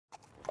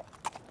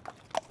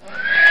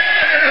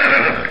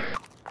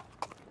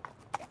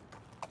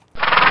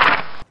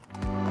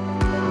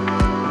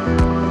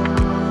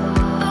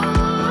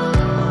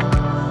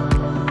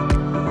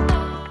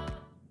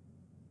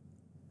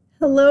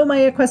Hello, my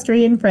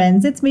equestrian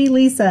friends. It's me,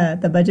 Lisa,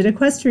 the Budget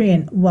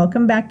Equestrian.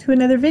 Welcome back to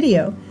another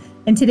video.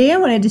 And today I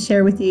wanted to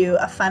share with you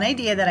a fun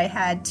idea that I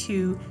had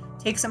to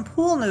take some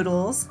pool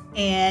noodles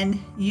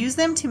and use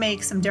them to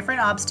make some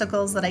different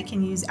obstacles that I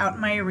can use out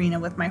in my arena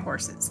with my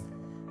horses.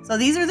 So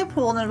these are the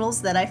pool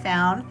noodles that I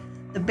found.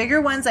 The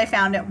bigger ones I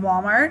found at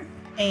Walmart,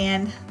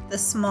 and the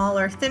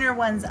smaller, thinner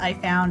ones I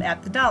found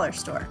at the dollar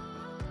store.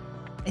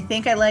 I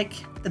think I like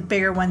the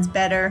bigger ones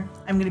better.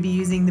 I'm going to be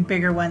using the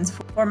bigger ones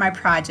for my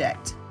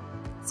project.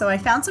 So I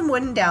found some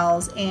wooden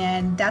dowels,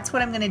 and that's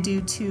what I'm going to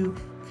do to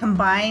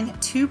combine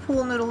two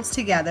pool noodles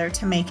together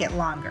to make it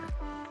longer.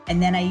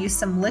 And then I use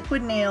some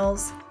liquid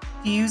nails,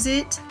 fuse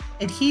it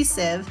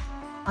adhesive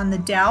on the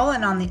dowel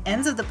and on the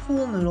ends of the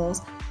pool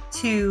noodles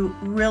to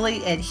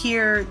really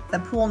adhere the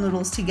pool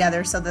noodles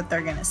together so that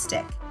they're going to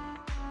stick.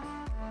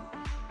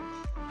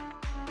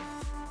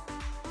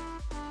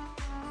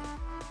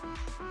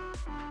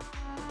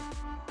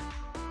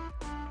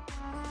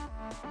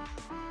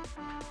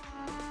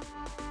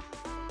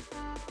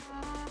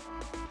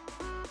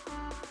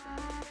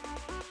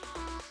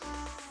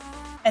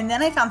 And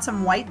then I found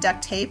some white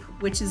duct tape,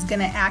 which is going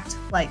to act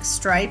like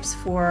stripes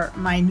for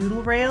my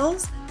noodle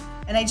rails.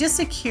 And I just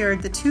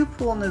secured the two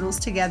pool noodles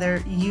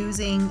together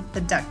using the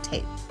duct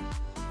tape.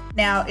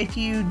 Now, if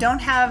you don't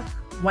have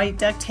white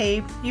duct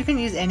tape, you can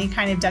use any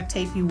kind of duct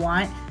tape you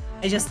want.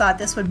 I just thought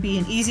this would be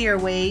an easier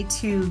way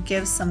to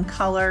give some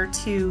color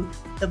to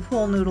the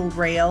pool noodle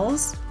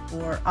rails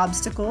or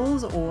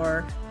obstacles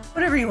or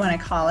whatever you want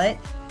to call it.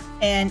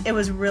 And it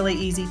was really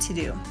easy to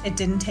do. It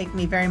didn't take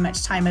me very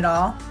much time at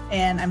all,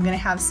 and I'm gonna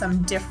have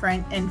some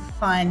different and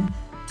fun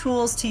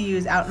tools to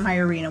use out in my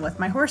arena with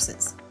my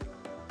horses.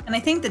 And I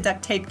think the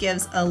duct tape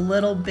gives a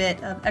little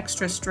bit of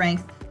extra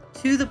strength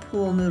to the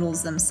pool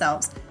noodles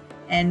themselves.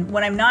 And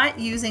when I'm not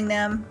using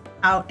them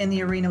out in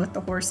the arena with the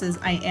horses,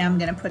 I am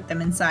gonna put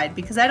them inside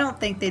because I don't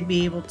think they'd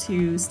be able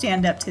to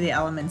stand up to the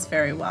elements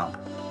very well.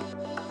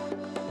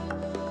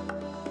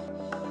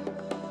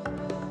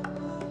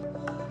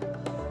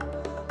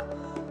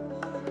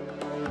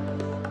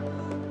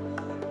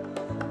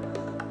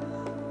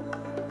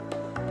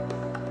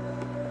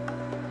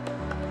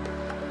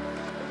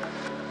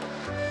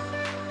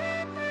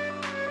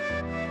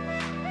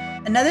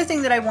 Another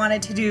thing that I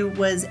wanted to do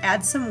was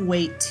add some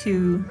weight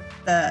to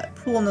the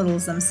pool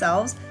noodles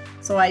themselves.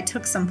 So I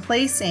took some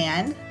play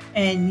sand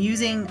and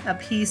using a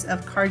piece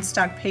of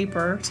cardstock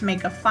paper to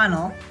make a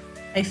funnel,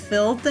 I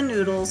filled the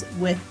noodles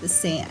with the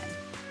sand.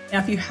 Now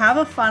if you have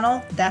a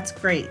funnel, that's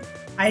great.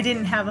 I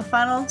didn't have a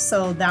funnel,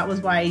 so that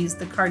was why I used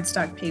the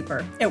cardstock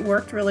paper. It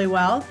worked really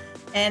well,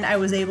 and I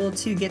was able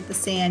to get the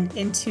sand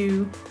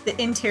into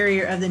the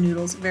interior of the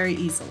noodles very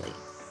easily.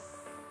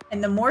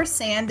 And the more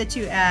sand that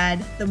you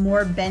add, the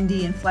more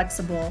bendy and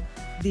flexible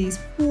these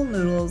pool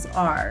noodles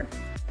are.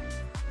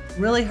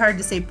 Really hard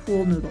to say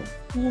pool noodle,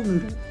 pool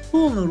noodle,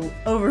 pool noodle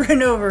over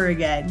and over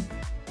again.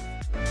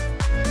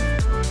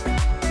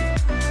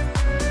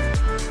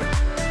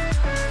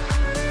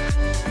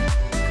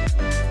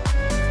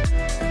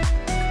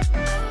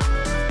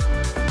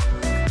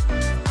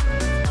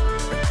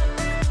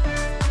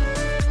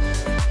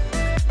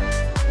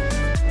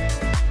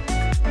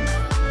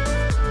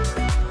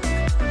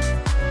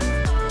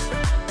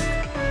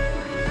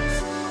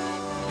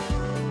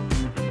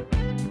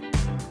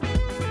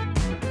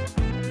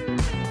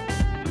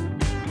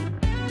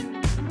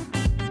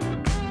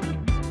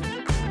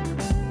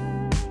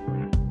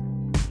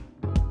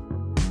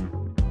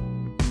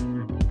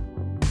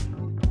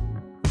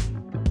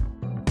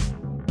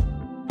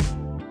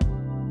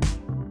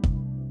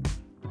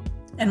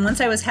 And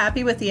once I was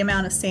happy with the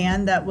amount of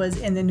sand that was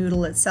in the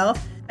noodle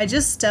itself, I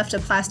just stuffed a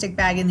plastic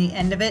bag in the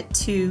end of it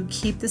to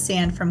keep the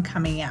sand from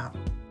coming out.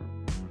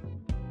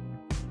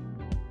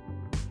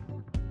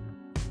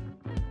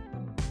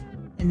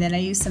 And then I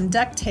used some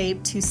duct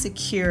tape to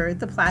secure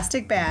the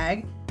plastic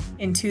bag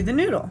into the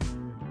noodle.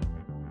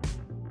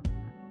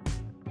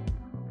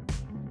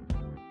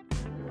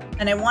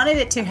 And I wanted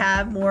it to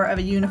have more of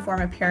a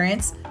uniform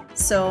appearance,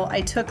 so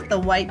I took the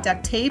white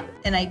duct tape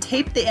and I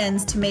taped the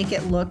ends to make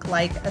it look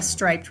like a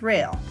striped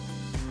rail.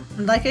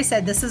 And like I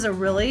said, this is a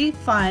really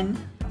fun,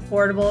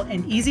 affordable,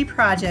 and easy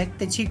project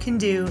that you can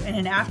do in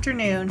an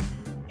afternoon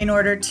in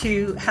order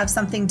to have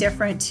something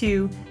different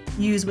to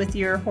use with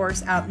your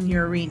horse out in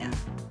your arena.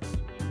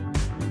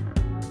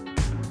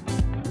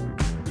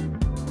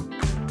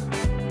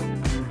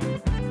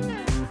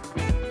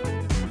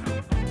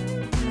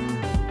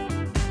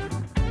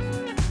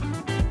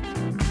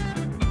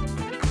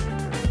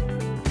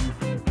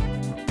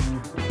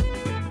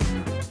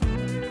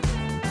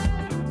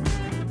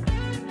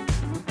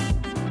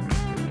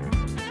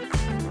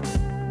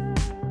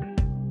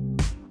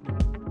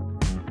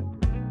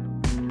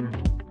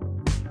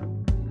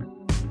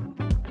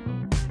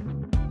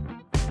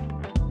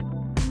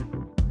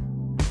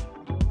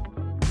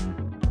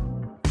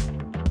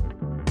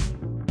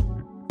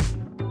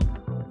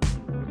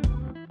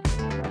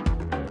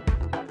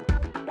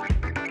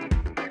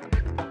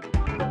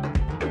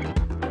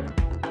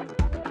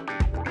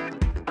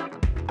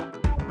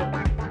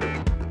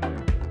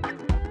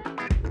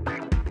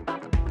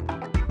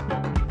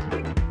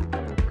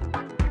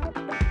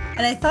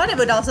 And I thought it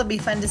would also be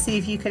fun to see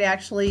if you could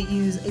actually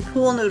use a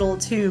pool noodle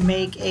to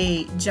make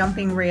a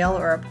jumping rail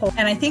or a pole.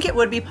 And I think it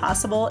would be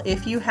possible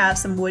if you have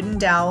some wooden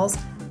dowels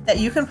that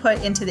you can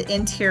put into the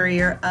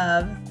interior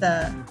of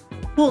the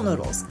pool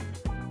noodles.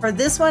 For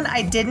this one,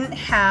 I didn't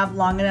have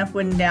long enough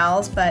wooden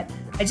dowels, but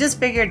I just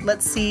figured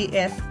let's see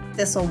if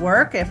this will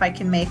work, if I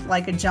can make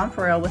like a jump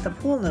rail with a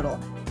pool noodle.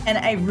 And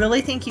I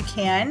really think you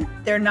can.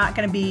 They're not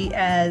going to be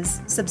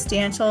as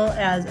substantial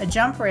as a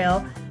jump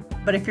rail,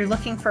 but if you're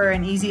looking for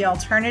an easy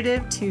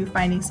alternative to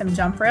finding some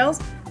jump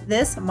rails,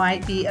 this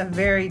might be a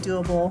very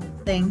doable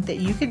thing that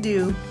you could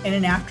do in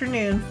an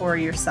afternoon for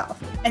yourself.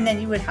 And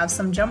then you would have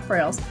some jump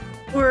rails,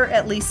 or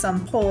at least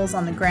some poles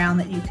on the ground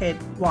that you could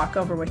walk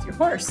over with your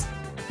horse.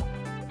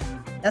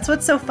 That's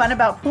what's so fun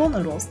about pool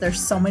noodles. There's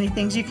so many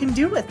things you can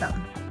do with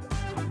them.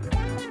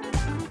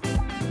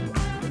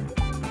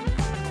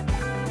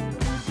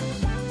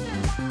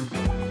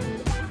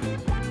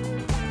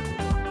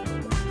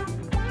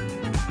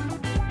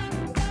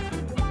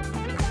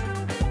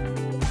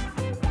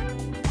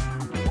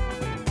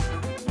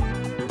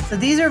 So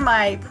these are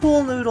my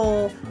pool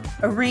noodle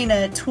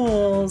arena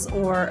tools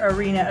or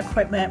arena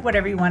equipment,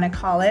 whatever you want to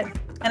call it.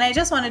 And I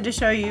just wanted to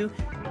show you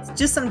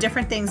just some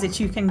different things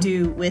that you can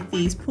do with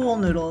these pool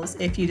noodles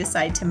if you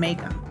decide to make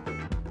them.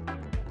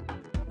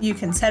 You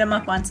can set them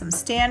up on some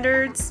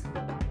standards.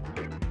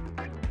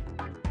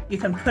 You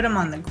can put them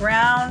on the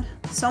ground.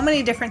 So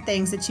many different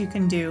things that you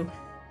can do.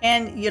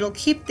 And it'll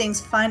keep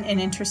things fun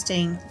and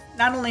interesting,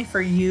 not only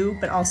for you,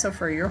 but also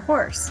for your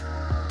horse.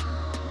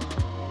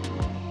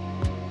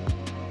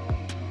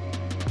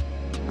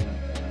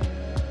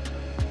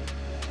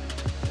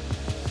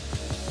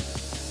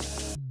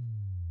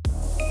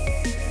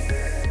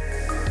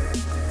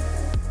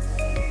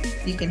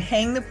 You can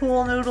hang the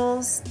pool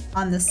noodles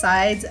on the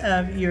sides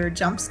of your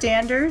jump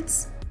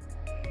standards.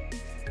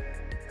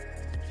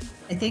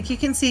 I think you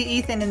can see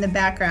Ethan in the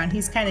background.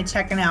 He's kind of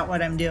checking out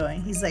what I'm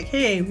doing. He's like,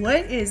 hey,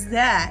 what is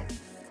that?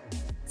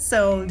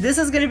 So this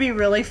is going to be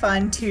really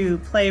fun to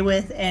play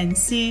with and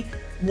see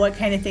what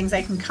kind of things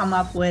I can come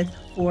up with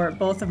for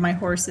both of my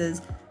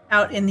horses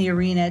out in the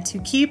arena to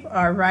keep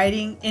our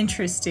riding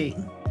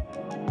interesting.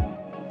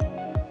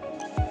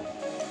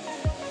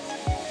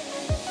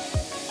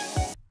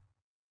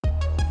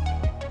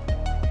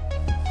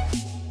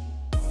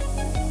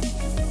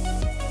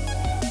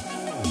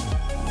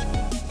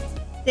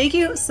 Thank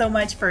you so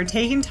much for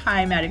taking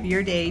time out of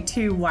your day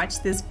to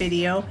watch this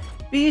video.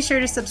 Be sure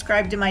to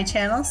subscribe to my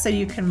channel so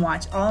you can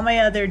watch all my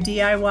other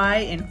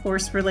DIY and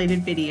horse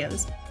related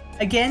videos.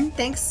 Again,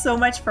 thanks so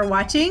much for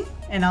watching,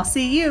 and I'll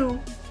see you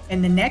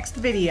in the next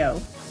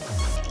video.